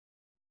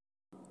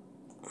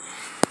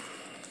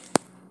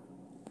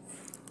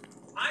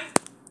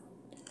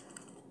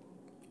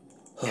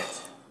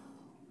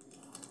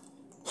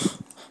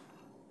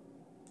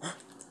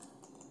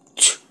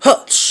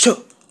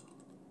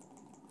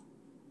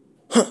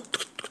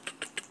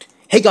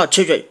Hang on,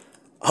 children.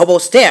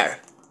 Almost there.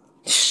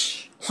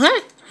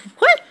 What?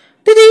 What?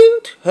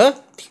 Did huh?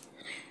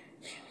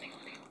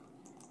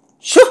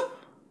 Shoo!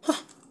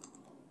 Huh.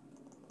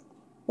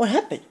 What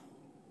happened?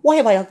 Why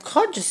am I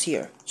unconscious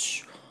here?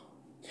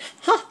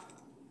 Huh?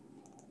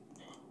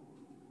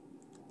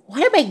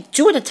 Why am I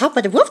doing the top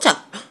of the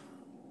rooftop?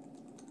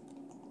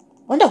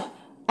 Oh no!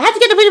 I have to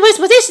get the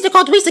radio station to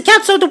call to reach the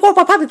council of the war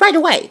probably right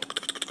away.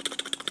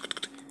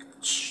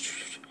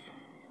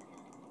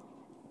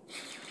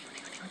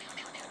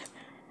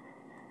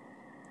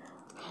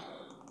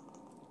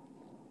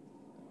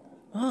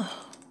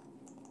 Oh,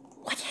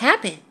 what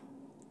happened?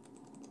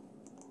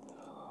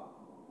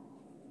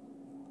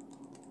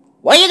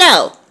 Well, you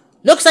know,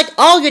 looks like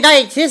all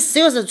United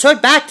States will turn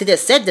back to their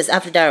sentence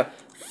after their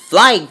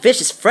flying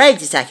vicious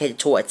friends attack headed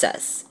towards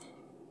us.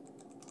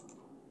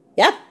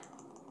 Yep,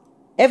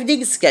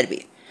 everything's gonna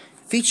be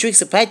featuring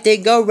supply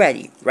thing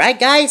already, right,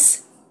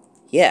 guys?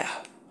 Yeah.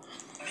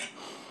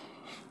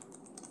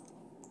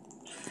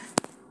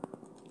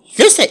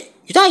 Listen,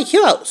 United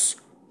Heroes!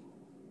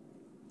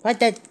 Like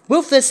that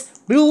ruthless,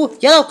 blue,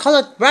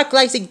 yellow-colored,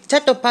 rock-rising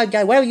tetrapod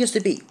guy, whatever he used to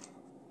be.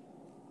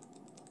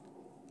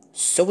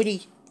 So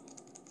many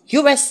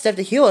rest of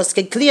the heroes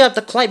can clear up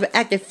the climate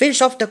act and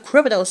finish off the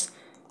criminals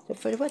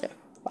for the weather.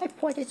 5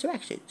 point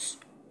interactions.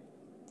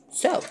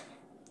 So,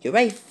 you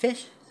ready for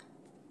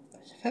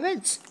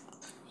events?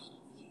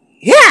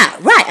 Yeah,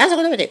 right, that's what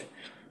I'm gonna do.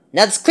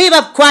 Now let's clean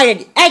up quiet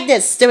and end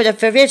this stupid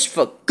finish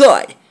for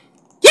good.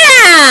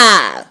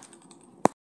 Yeah!